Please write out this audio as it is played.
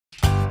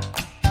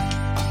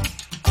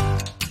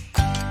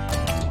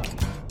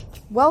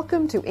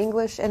Welcome to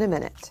English in a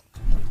Minute.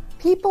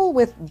 People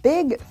with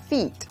big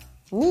feet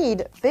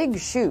need big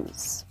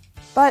shoes.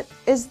 But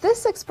is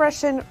this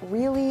expression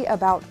really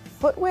about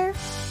footwear?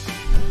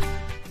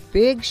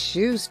 Big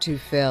shoes to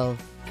fill.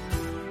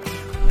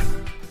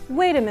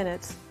 Wait a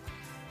minute.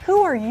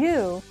 Who are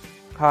you?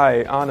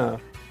 Hi, Anna.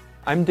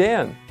 I'm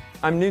Dan.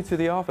 I'm new to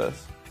the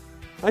office.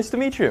 Nice to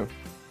meet you.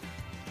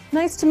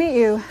 Nice to meet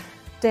you,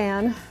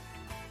 Dan.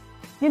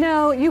 You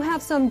know, you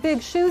have some big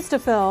shoes to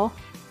fill.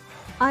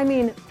 I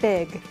mean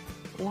big.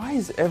 Why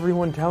is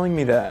everyone telling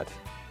me that?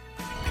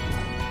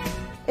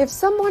 If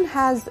someone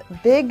has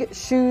big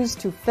shoes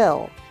to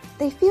fill,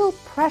 they feel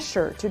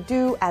pressure to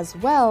do as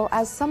well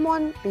as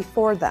someone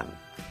before them.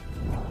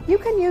 You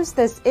can use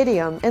this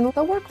idiom in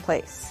the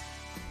workplace.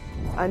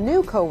 A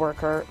new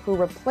coworker who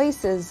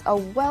replaces a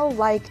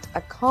well-liked,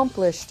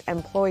 accomplished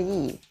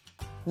employee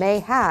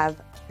may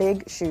have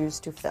big shoes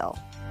to fill.